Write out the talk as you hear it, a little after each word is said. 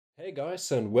Hey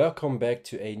guys, and welcome back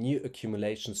to a new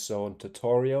accumulation zone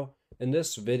tutorial. In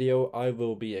this video I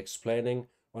will be explaining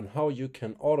on how you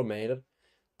can automate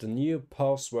the new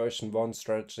Pulse version 1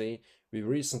 strategy we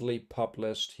recently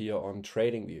published here on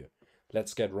TradingView.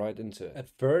 Let's get right into it. At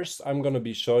first I'm going to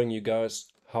be showing you guys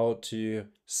how to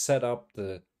set up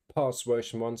the Pulse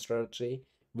version 1 strategy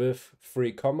with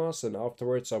 3Commas, and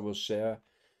afterwards I will share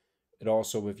it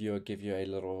also with you, give you a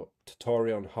little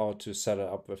tutorial on how to set it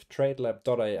up with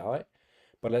TradeLab.ai.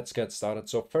 But let's get started.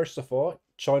 So first of all,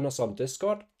 join us on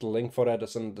Discord. The link for that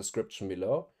is in the description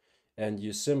below. And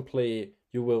you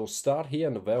will start here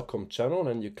in the welcome channel,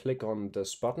 and you click on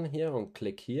this button here and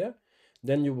click here.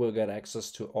 Then you will get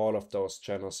access to all of those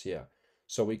channels here.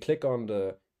 So we click on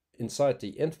inside the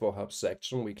info hub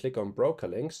section, we click on broker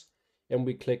links, and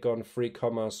we click on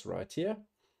 3Commas right here.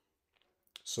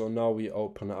 So now we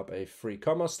open up a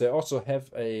 3Commas. They also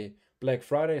have a Black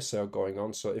Friday sale going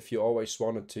on. So if you always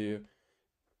wanted to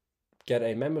get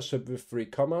a membership with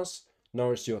 3Commas,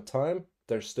 now is your time.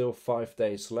 There's still 5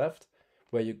 days left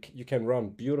where you can run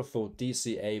beautiful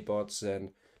DCA bots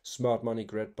and smart money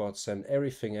grid bots and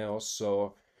everything else.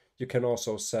 So you can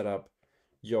also set up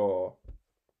your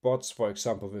bots, for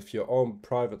example, with your own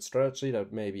private strategy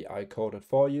that maybe I coded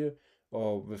for you,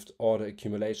 or with all the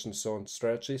accumulation zone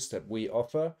strategies that we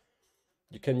offer.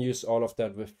 You can use all of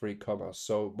that with 3Commas.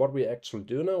 So what we actually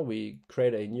do now, we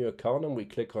create a new account and we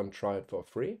click on try it for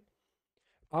free.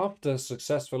 After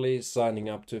successfully signing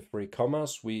up to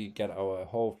 3Commas, we get our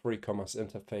whole 3Commas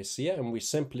interface here, and we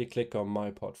simply click on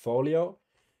my portfolio.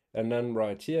 And then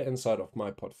right here inside of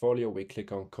my portfolio, we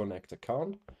click on connect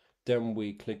account. Then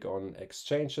we click on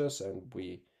exchanges and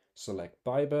we select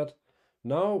Bybit.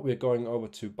 Now we're going over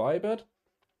to Bybit,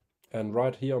 and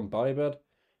right here on Bybit,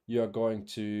 you are going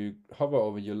to hover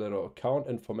over your little account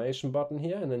information button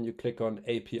here, and then you click on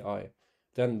API.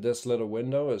 Then this little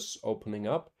window is opening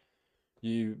up.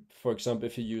 For example,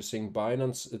 if you're using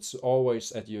Binance, it's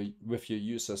always with your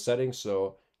user settings.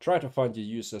 So try to find your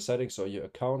user settings or your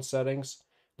account settings.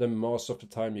 Then most of the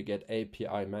time you get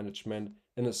API management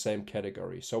in the same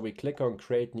category. So we click on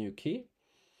create new key.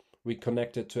 We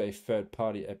connect it to a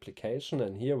third-party application,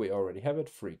 and here we already have it,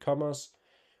 3Commas.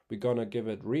 We're gonna give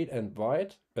it read and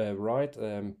write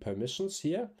permissions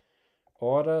here,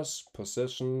 orders,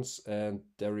 positions, and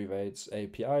derivatives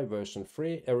API version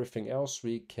 3. Everything else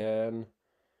we can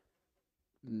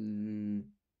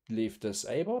leave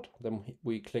disabled. Then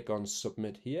we click on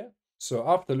submit here. So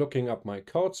after looking up my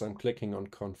codes, I'm clicking on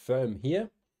confirm here.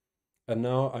 And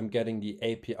now I'm getting the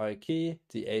API key,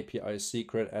 the API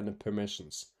secret, and the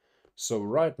permissions. So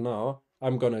right now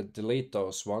I'm gonna delete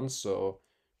those ones, so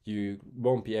you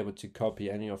won't be able to copy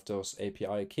any of those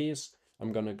API keys.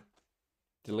 I'm gonna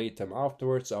delete them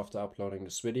afterwards after uploading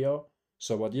this video.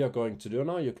 So what you're going to do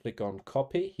now, you click on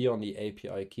copy here on the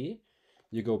API key.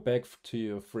 You go back to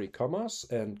your 3Commas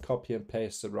and copy and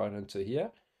paste it right into here.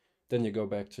 Then you go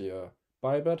back to your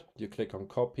Bybit, you click on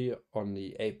copy on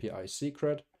the API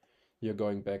secret. You're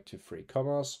going back to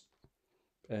 3Commas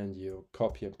and you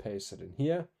copy and paste it in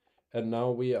here. And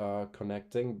now we are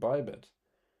connecting Bybit.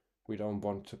 We don't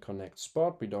want to connect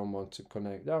Spot. We don't want to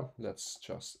connect, let's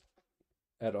just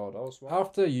add all those.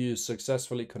 After you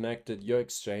successfully connected your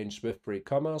exchange with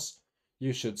 3Commas,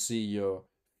 you should see your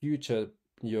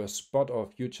spot or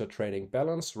future trading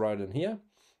balance right in here.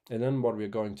 And then what we're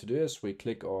going to do is we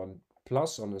click on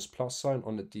plus, on this plus sign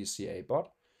on the DCA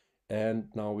bot. And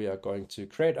now we are going to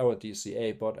create our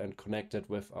DCA bot and connect it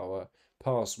with our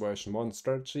Pulse version 1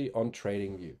 strategy on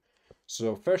TradingView.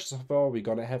 So first of all, we're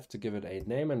gonna have to give it a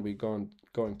name, and we're going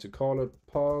to call it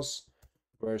Pulse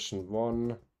version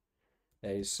 1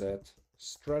 AZ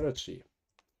strategy.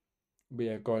 We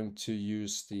are going to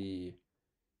use the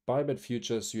Bybit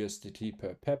futures USDT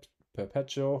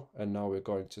perpetual, and now we're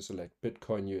going to select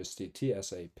Bitcoin USDT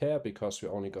as a pair because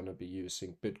we're only going to be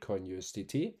using Bitcoin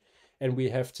USDT. And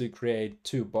we have to create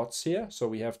 2 bots here. So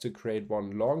we have to create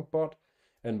one long bot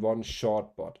and one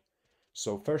short bot.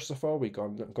 So first of all, we're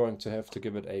going to have to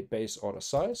give it a base order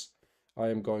size. I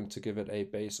am going to give it a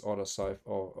base order size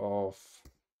of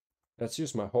let's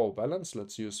use my whole balance.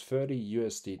 Let's use 30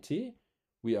 USDT.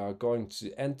 We are going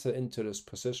to enter into this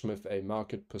position with a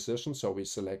market position. So we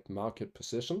select market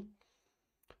position.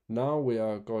 Now we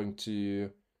are going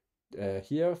to,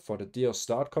 here for the deal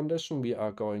start condition, we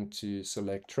are going to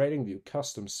select TradingView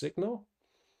custom signal.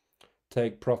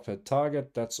 Take profit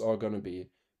target. That's all going to be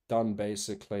done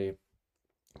basically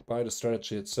by the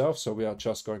strategy itself. So we are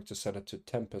just going to set it to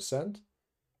 10%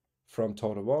 from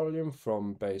total volume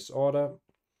from base order.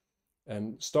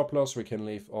 And stop loss, we can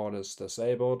leave orders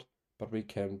disabled, but we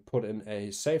can put in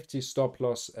a safety stop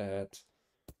loss at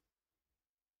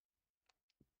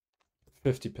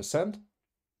 50%.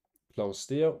 Close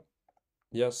deal.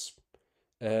 Yes.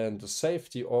 And the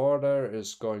safety order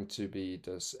is going to be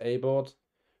disabled.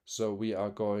 So we are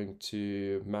going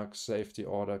to max safety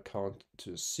order count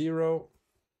to 0.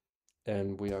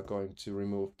 And we are going to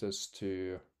remove this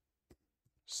to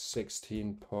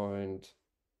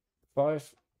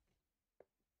 16.5.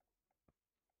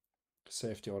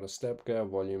 Safety order step scale,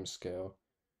 volume scale.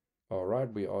 All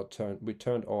right, we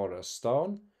turned orders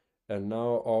down. And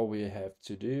now all we have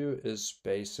to do is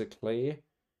basically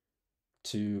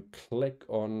to click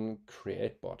on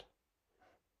create bot.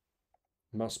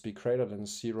 Must be greater than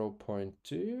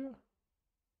 0.2.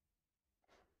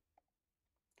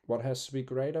 What has to be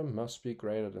greater? Must be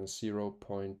greater than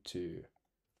 0.2.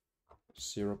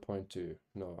 0.2.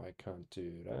 No, I can't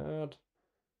do that.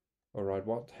 All right,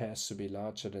 what has to be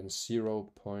larger than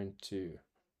 0.2?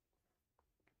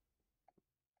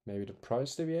 Maybe the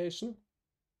price deviation?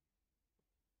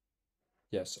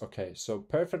 Yes, okay, so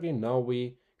perfectly. Now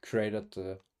we created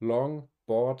the long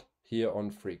board here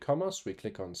on 3Commas. We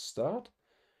click on start,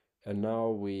 and now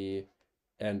we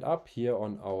end up here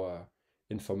on our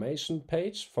information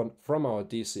page from our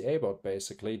DCA bot.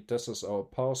 Basically, this is our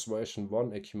pulse version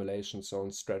 1 accumulation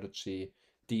zone strategy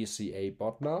DCA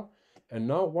bot now. And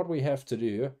now what we have to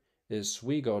do is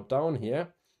we go down here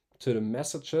to the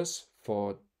messages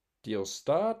for deal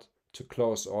start, to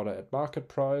close order at market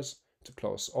price, to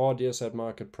close orders at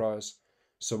market price.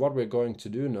 So what we're going to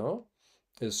do now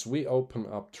is we open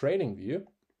up TradingView,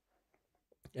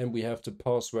 and we have the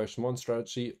pulse version 1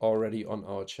 strategy already on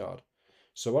our chart.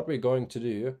 So what we're going to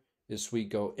do is we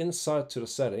go inside to the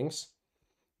settings.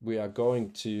 We are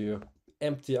going to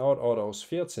empty out all those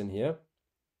fields in here.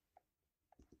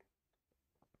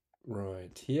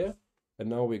 Right here. And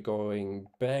now we're going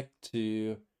back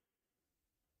to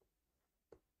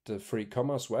the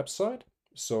 3Commas website.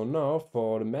 So now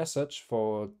for the message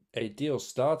for a deal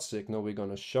start signal, we're going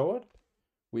to show it.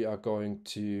 We are going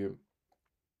to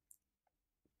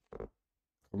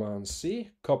Command C,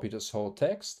 copy this whole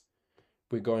text.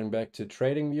 We're going back to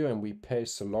TradingView and we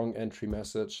paste the long entry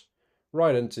message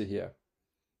right into here.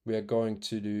 We are going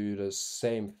to do the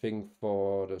same thing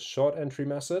for the short entry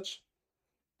message.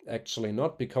 Actually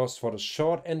not, because for the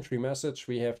short entry message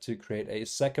we have to create a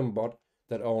second bot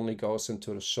that only goes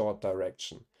into the short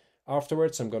direction.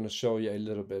 Afterwards I'm going to show you a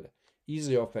little bit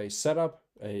easier of a setup.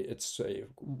 It's a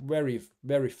very,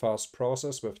 very fast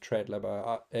process with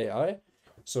TradeLab.ai.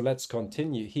 So let's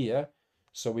continue here.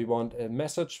 So we want a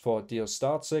message for deal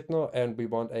start signal, and we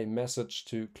want a message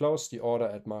to close the order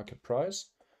at market price.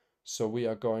 So we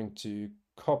are going to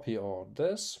copy all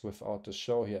this without the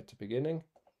show here at the beginning.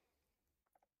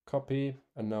 Copy,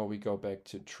 and now we go back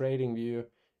to TradingView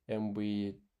and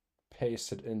we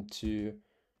paste it into,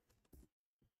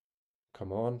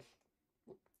 come on,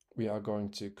 we are going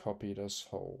to copy this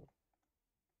whole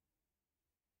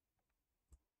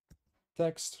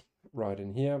text right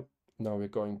in here. Now we're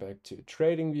going back to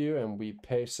TradingView and we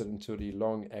paste it into the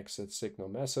long exit signal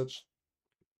message.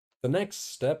 The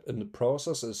next step in the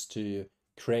process is to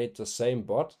create the same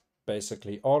bot,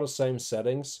 basically all the same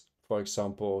settings, for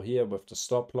example here with the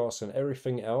stop loss and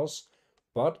everything else,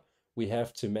 but we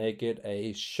have to make it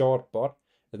a short bot,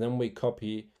 and then we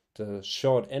copy the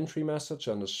short entry message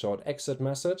and the short exit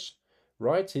message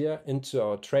right here into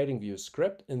our TradingView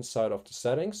script inside of the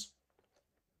settings,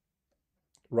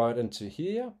 right into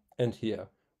here and here.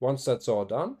 Once that's all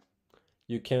done,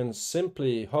 you can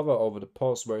simply hover over the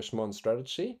pulse version 1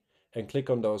 strategy and click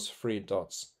on those 3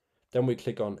 dots. Then we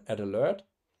click on add alert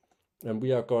and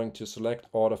we are going to select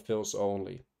order fills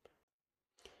only.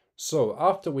 So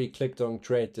after we clicked on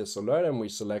create this alert and we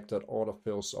selected order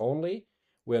fills only,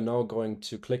 we're now going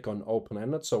to click on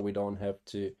open-ended so we don't have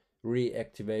to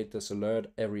reactivate this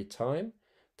alert every time.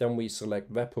 Then we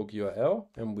select webhook URL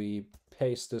and we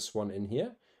paste this one in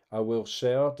here. I will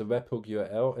share the webhook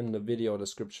URL in the video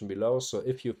description below. So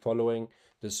if you're following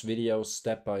this video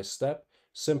step by step,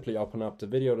 simply open up the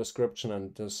video description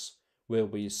and this will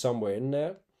be somewhere in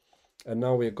there. And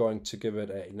now we're going to give it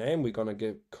a name. We're going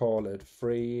to call it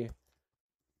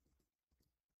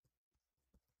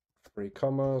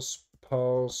 3Commas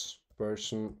pulse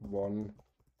version 1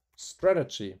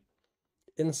 strategy.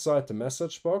 Inside the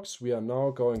message box, we are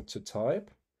now going to type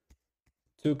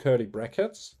 2 curly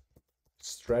brackets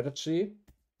strategy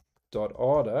dot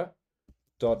order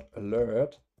dot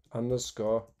alert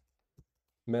underscore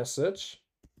message,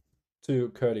 2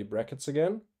 curly brackets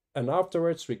again, and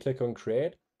afterwards we click on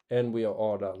create and we are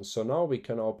all done. So now we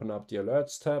can open up the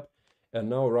alerts tab, and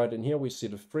now right in here we see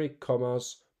the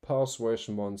 3Commas pulse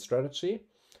version 1 strategy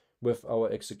with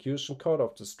our execution code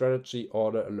of the strategy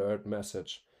order alert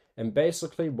message. And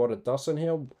basically what it does in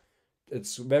here,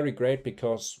 it's very great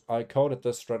because I coded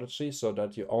this strategy so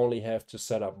that you only have to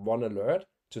set up one alert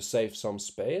to save some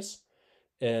space.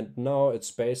 And now it's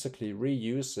basically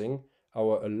reusing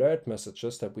our alert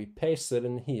messages that we pasted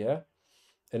in here.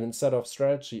 And instead of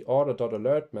strategy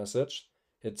order.alert message,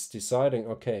 it's deciding,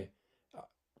 okay,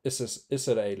 is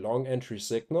it a long entry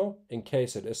signal? In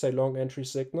case it is a long entry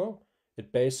signal,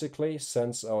 it basically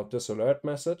sends out this alert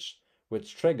message,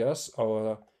 which triggers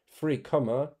our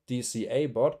 3Comma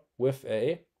DCA bot with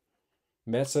a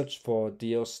message for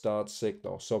deal start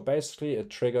signal. So basically it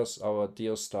triggers our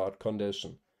deal start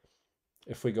condition.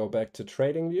 If we go back to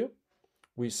TradingView,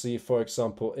 we see, for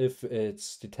example, if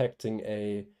it's detecting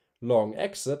a long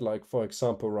exit, like for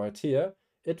example right here,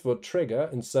 it would trigger,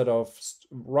 instead of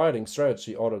writing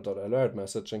strategy order.alert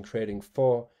message and creating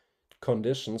 4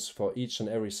 conditions for each and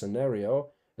every scenario,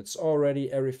 it's already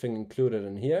everything included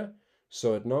in here.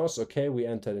 So it knows, okay, we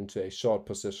entered into a short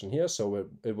position here, so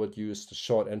it would use the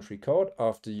short entry code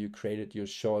after you created your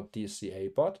short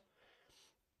DCA bot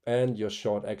and your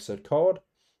short exit code.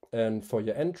 And for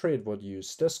your entry, it would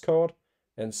use this code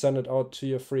and send it out to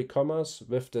your 3Commas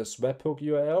with this webhook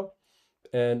URL.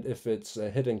 And if it's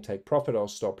hitting take profit or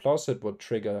stop loss, it would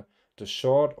trigger the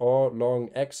short or long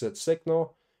exit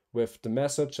signal with the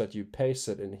message that you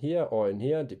pasted in here or in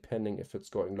here, depending if it's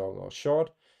going long or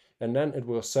short. And then it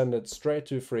will send it straight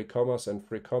to 3Commas, and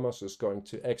 3Commas is going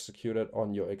to execute it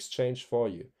on your exchange for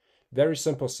you. Very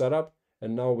simple setup.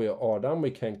 And now we're all done. We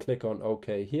can click on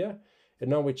OK here. And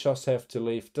now we just have to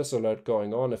leave this alert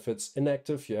going on. If it's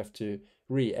inactive, you have to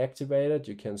reactivate it.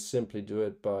 You can simply do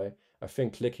it by, I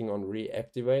think, clicking on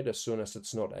reactivate as soon as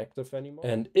it's not active anymore.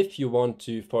 And if you want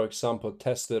to, for example,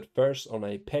 test it first on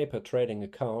a paper trading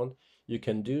account, you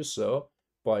can do so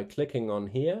by clicking on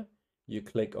here. You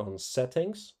click on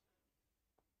settings.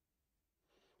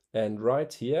 And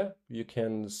right here, you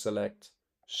can select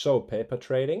show paper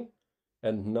trading.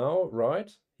 And now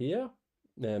right here,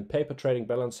 paper trading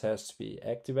balance has to be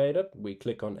activated. We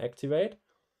click on activate.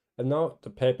 And now the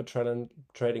paper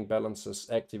trading balance is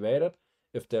activated.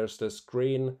 If there's this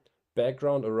green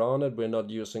background around it, we're not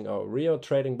using our real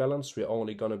trading balance. We're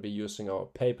only going to be using our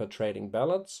paper trading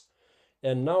balance.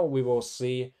 And now we will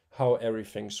see how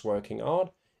everything's working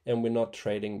out, and we're not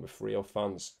trading with real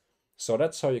funds. So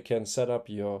that's how you can set up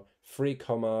your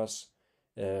 3Commas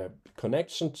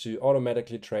connection to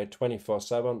automatically trade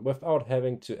 24/7 without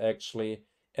having to actually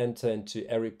enter into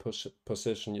every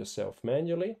position yourself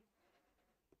manually.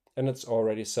 And it's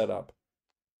already set up.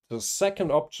 The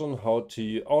second option, how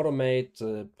to automate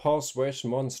the pause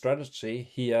version 1 strategy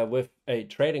here with a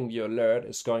TradingView alert,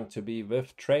 is going to be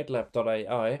with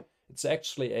TradeLab.ai. It's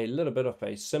actually a little bit of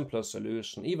a simpler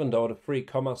solution, even though the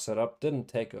 3Comma setup didn't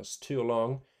take us too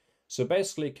long. So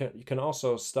basically you can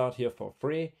also start here for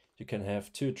free. You can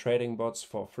have 2 trading bots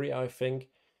for free, I think.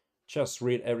 Just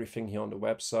read everything here on the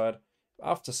website.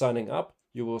 After signing up,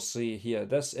 you will see here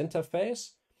this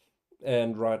interface.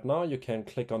 And right now you can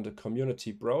click on the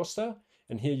community browser,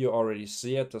 and here you already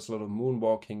see it, this little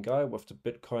moonwalking guy with the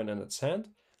Bitcoin in its hand.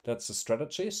 That's the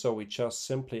strategy. So we just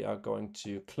simply are going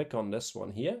to click on this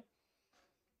one here.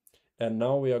 And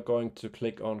now we are going to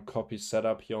click on copy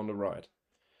setup here on the right.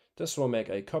 This will make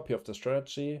a copy of the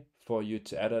strategy for you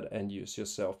to edit and use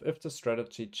yourself. If the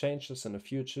strategy changes in the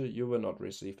future, you will not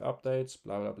receive updates,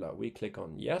 blah, blah, blah. We click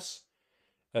on yes.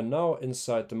 And now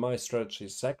inside the My Strategy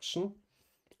section,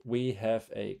 we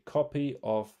have a copy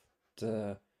of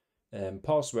the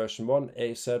pause version 1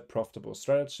 AZ profitable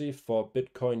strategy for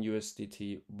Bitcoin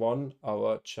USDT 1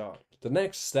 hour chart. The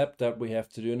next step that we have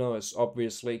to do now is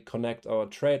obviously connect our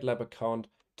TradeLab account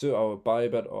to our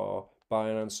Bybit or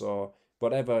Binance or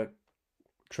whatever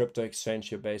crypto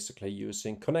exchange you're basically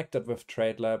using. Connect it with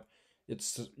TradeLab.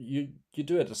 It's you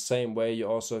do it the same way. You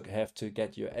also have to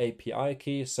get your API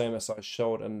key, same as I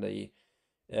showed in the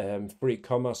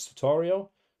 3Commas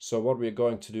tutorial. So what we're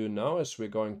going to do now is we're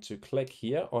going to click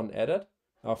here on edit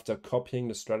after copying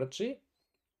the strategy.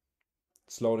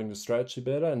 It's loading the strategy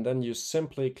builder, and then you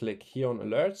simply click here on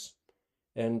alerts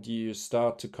and you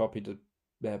start to copy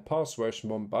the pause version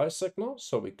 1 buy signal.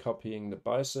 So we're copying the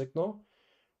buy signal.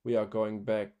 We are going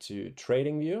back to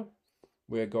TradingView.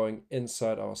 We are going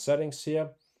inside our settings here,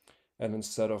 and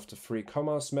instead of the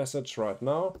 3Commas message right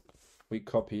now, we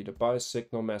copy the buy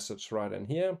signal message right in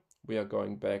here. We are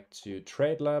going back to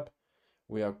TradeLab.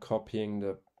 We are copying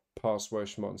the pause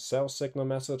version 1 sell signal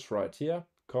message right here.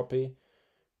 Copy.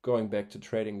 Going back to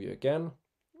TradingView again,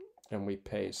 and we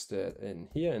paste it in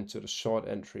here into the short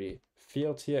entry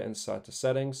field here inside the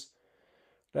settings.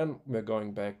 Then we're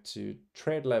going back to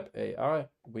TradeLab.ai.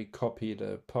 We copy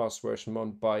the pause version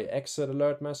 1 buy exit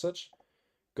alert message.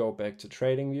 go back to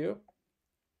TradingView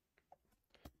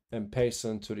and paste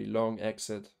into the long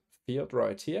exit field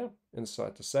right here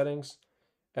inside the settings.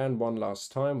 And one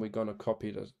last time, we're going to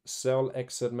copy the sell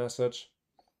exit message,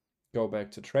 go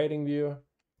back to TradingView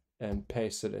and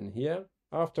paste it in here.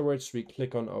 Afterwards, we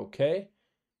click on OK.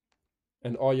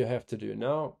 And all you have to do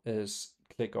now is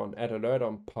click on Add Alert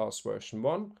on Pulse version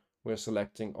 1. We're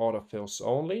selecting autofills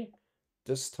only.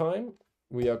 This time,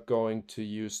 we are going to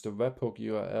use the webhook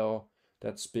URL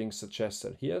that's being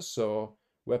suggested here. So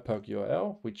webhook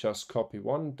URL, we just copy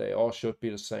one. They all should be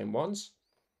the same ones.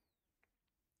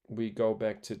 We go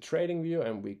back to TradingView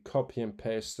and we copy and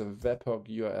paste the webhook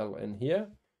URL in here.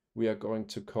 We are going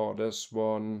to call this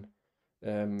one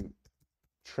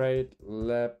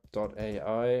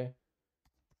TradeLab.ai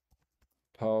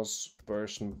Pulse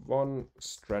version 1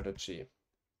 strategy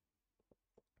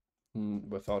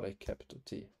without a capital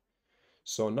T.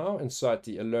 So now inside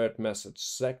the alert message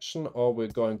section, all we're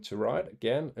going to write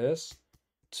again is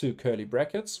 2 curly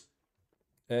brackets.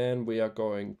 And we are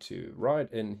going to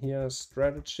write in here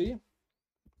strategy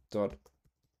dot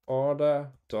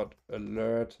order dot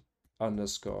alert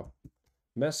underscore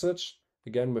message,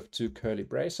 again with 2 curly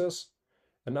braces.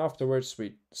 And afterwards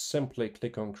we simply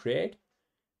click on create.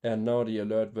 And now the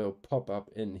alert will pop up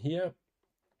in here,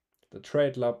 the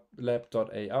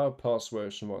TradeLab.ai Pulse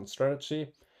version 1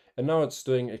 strategy. And now it's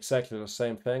doing exactly the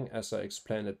same thing as I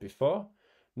explained it before.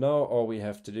 Now all we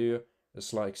have to do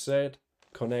is, like said,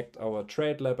 connect our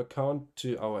TradeLab account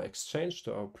to our exchange,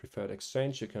 to our preferred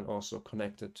exchange. You can also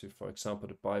connect it to, for example,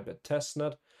 the Bybit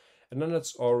testnet. And then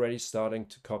it's already starting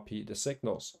to copy the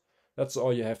signals. That's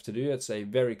all you have to do. It's a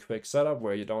very quick setup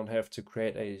where you don't have to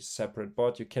create a separate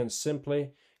bot. You can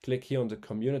simply click here on the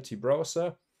community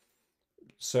browser,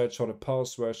 search for the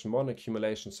Pulse version 1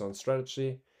 accumulation zone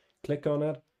strategy, click on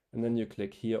it, and then you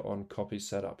click here on copy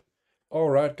setup.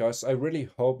 Alright guys, I really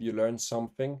hope you learned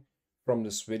something from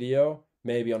this video,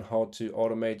 maybe on how to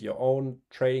automate your own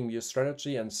TradingView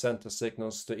strategy and send the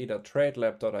signals to either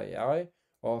TradeLab.ai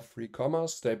or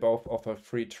 3Commas. They both offer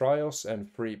free trials and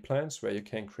free plans where you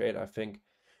can create, I think,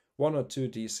 1 or 2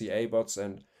 DCA bots,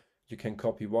 and you can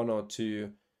copy 1 or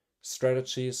 2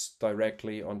 strategies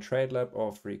directly on TradeLab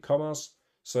or 3Commas.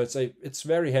 So it's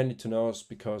very handy to know,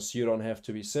 because you don't have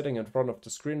to be sitting in front of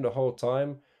the screen the whole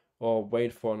time or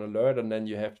wait for an alert and then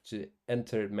you have to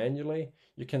enter it manually.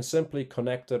 You can simply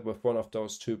connect it with one of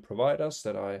those 2 providers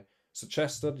that I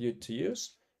suggested you to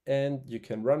use, and you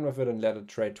can run with it and let it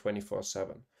trade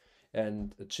 24/7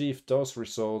 and achieve those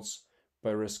results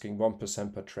by risking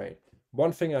 1% per trade.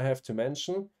 One thing I have to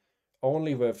mention,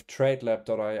 only with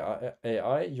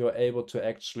TradeLab.ai you're able to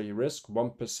actually risk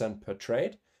 1% per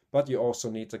trade, but you also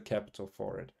need the capital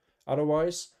for it.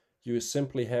 Otherwise, you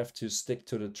simply have to stick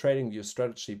to the TradingView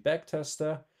Strategy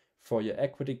backtester for your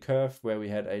equity curve, where we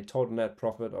had a total net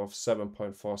profit of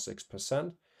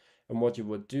 7.46%. And what you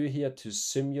would do here to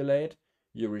simulate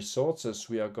your results is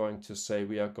we are going to say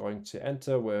we are going to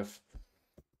enter with,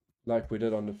 like we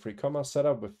did on the 3Commas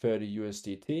setup, with 30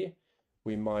 USDT.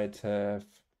 We might have,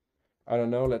 I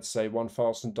don't know, let's say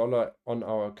 $1,000 on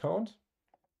our account.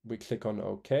 We click on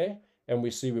OK. And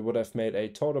we see we would have made a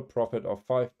total profit of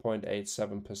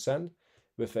 5.87%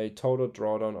 with a total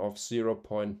drawdown of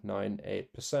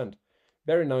 0.98%.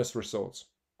 Very nice results.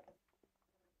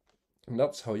 And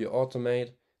that's how you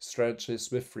automate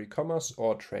strategies with 3Commas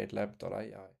or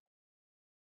TradeLab.ai.